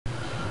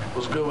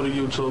What's good with the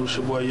YouTube? It's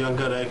your boy Young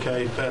Gutter,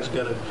 aka Fats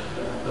Gutter.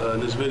 In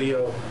this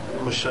video, I'm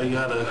gonna show you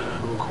how to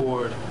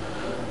record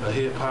a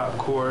hip-hop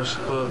chorus,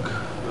 hook,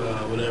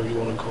 whatever you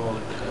want to call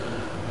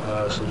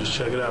it. So just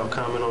check it out,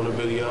 comment on the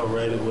video,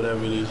 rate it,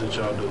 whatever it is that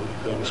y'all do.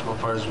 It's my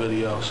first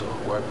video, so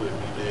work with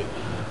me, man.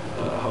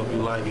 Hope you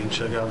like it.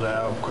 Check out the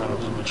album,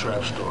 Chronicles of a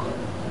Trap Star.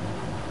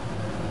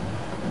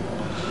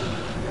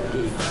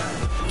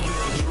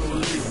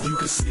 You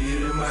can see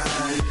it in my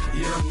eye.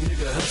 Young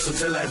nigga hustle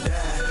till I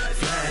die.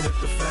 Flying up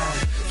the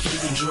fire,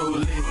 keep control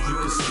lit. You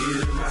can see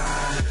it in my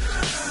eye.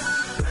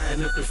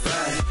 Flying up the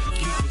fire,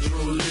 keep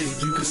control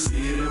lit. You can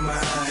see it in my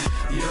eye.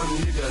 Young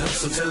nigga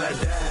hustle till I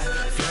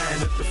die.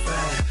 Flying up the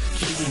fire,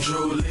 keep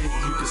control lit.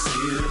 You can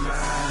see it in my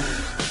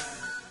eye.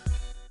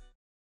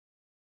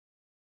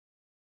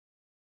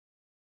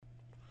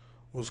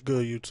 What's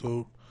good,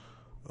 YouTube?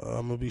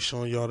 I'm going to be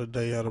showing y'all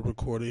today how to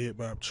record a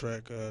hip-hop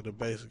track, the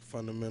basic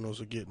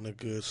fundamentals of getting a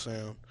good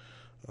sound.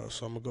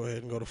 So I'm going to go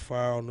ahead and go to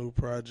File, New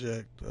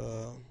Project,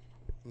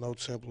 no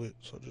template,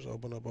 so just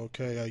open up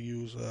OK. I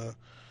use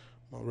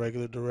my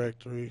regular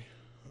directory,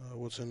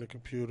 what's in the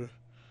computer.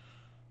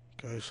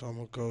 Okay, so I'm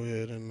going to go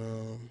ahead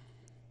and,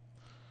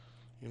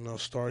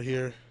 start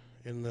here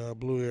in the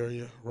blue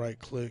area,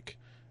 right-click,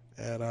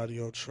 add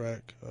audio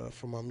track.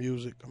 For my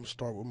music, I'm going to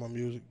start with my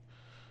music,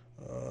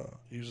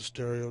 use a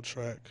stereo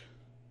track.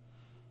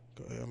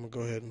 I'm going to go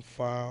ahead and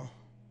file,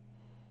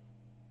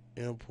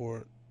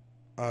 import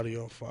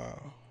audio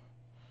file.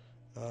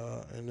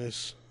 And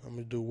this, I'm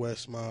going to do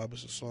West Mob.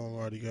 It's a song I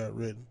already got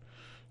written.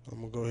 I'm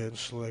going to go ahead and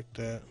select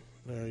that.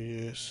 There he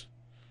is.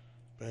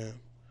 Bam.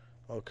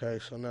 Okay,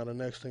 so now the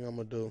next thing I'm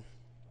going to do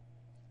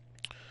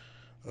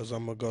is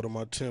I'm going to go to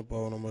my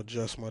tempo and I'm going to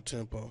adjust my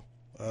tempo.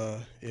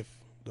 If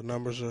the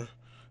numbers are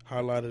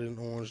highlighted in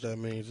orange, that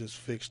means it's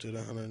fixed at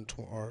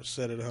 120 or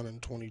set at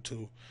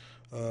 122.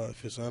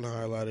 If it's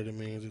unhighlighted, it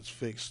means it's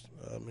fixed.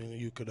 Meaning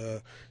you could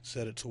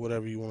set it to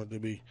whatever you want it to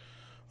be.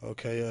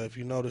 Okay, if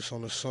you notice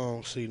on the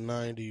song, see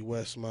 90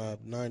 West Mob.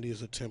 90 is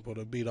the tempo,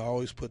 the beat. I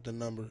always put the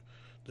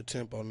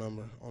tempo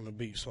number on the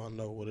beat so I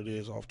know what it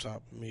is off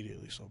top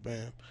immediately. So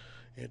bam,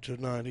 enter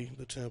 90,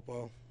 the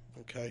tempo.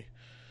 Okay,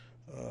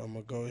 I'm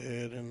gonna go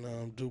ahead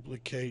and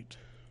duplicate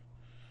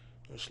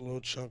this little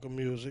chunk of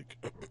music.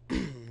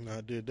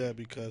 I did that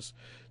because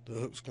the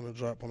hook's gonna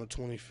drop on the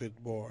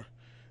 25th bar.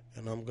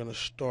 And I'm going to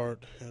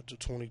start at the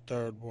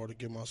 23rd bar to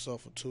give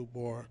myself a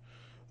 2-bar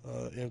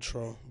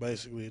intro,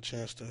 basically a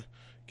chance to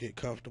get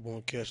comfortable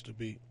and catch the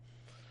beat.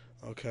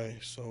 Okay,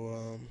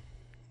 so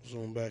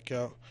zoom back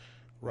out,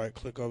 right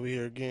click over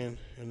here again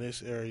in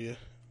this area,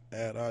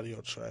 add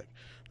audio track.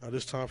 Now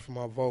this time for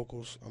my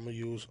vocals, I'm going to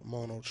use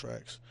mono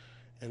tracks.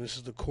 And this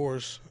is the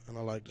chorus, and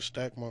I like to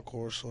stack my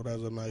chorus so it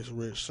has a nice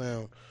rich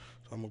sound.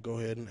 So I'm going to go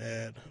ahead and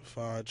add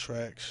 5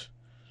 tracks,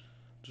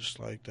 just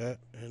like that.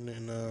 And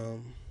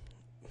then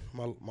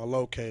my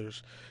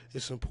locators,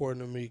 it's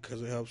important to me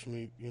because it helps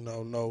me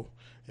know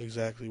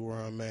exactly where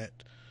I'm at.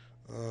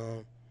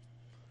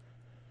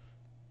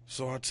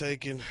 So I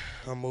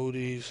move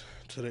these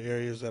to the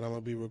areas that I'm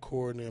gonna be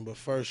recording in, but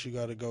first you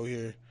got to go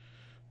here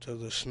to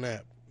the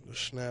snap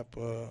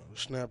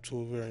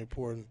tool. Very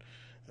important.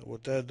 And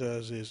what that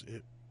does is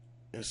it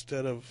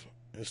instead of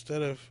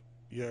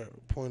your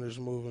pointers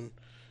moving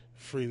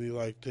freely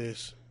like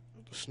this,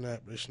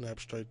 they snap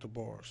straight to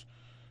bars.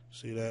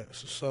 See that?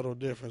 It's a subtle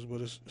difference,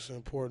 but it's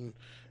important,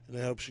 and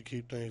it helps you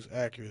keep things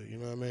accurate, you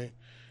know what I mean?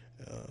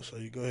 So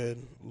you go ahead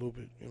and loop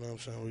it, you know what I'm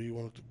saying, where you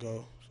want it to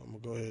go. So I'm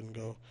going to go ahead and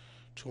go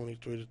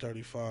 23 to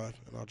 35,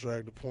 and I'll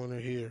drag the pointer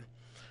here.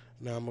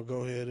 Now I'm going to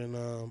go ahead and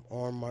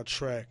arm my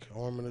track.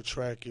 Arming the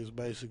track is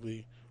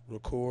basically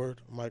record,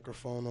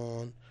 microphone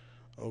on,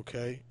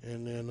 okay,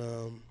 and then,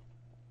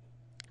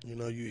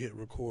 you hit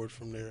record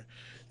from there,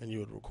 and you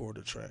would record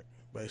the track,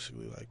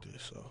 basically like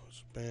this. So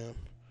it's bam,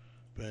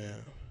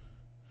 bam,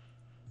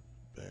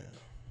 bam.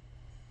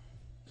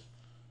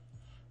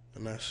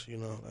 And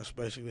that's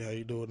basically how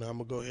you do it. Now I'm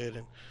gonna go ahead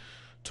and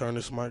turn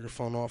this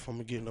microphone off. I'm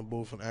gonna get in the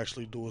booth and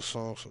actually do a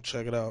song. So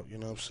check it out, you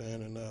know what I'm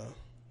saying, and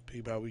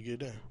peep how we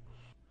get there.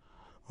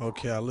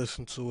 Okay, I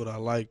listened to it, I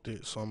liked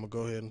it, so I'm gonna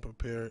go ahead and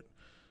prepare it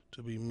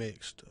to be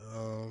mixed.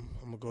 I'm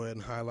gonna go ahead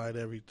and highlight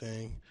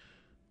everything,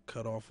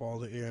 cut off all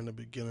the air in the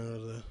beginning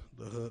of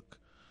the hook,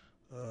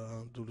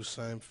 do the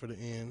same for the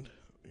end,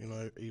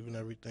 even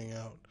everything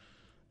out.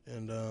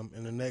 And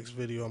in the next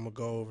video, I'm going to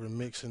go over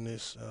mixing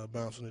this,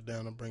 bouncing it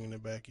down and bringing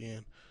it back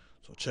in.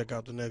 So check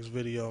out the next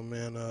video,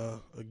 man.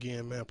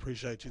 Again, man,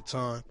 appreciate your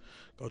time.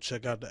 Go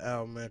check out the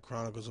album, man,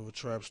 Chronicles of a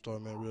Trap Star,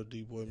 man, real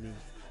deep boy music.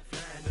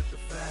 Flying up the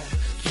fire,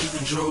 keep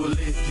control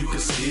lit, you can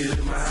see it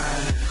in my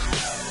eye.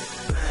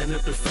 Flying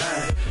up the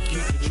fire,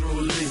 keep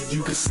control lit,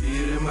 you can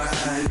see it in my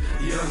eye.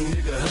 Young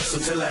nigga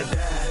hustle till I die.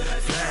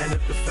 Flying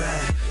up the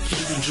fire,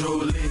 keep control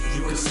lit,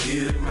 you can see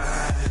it in my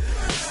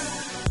eye.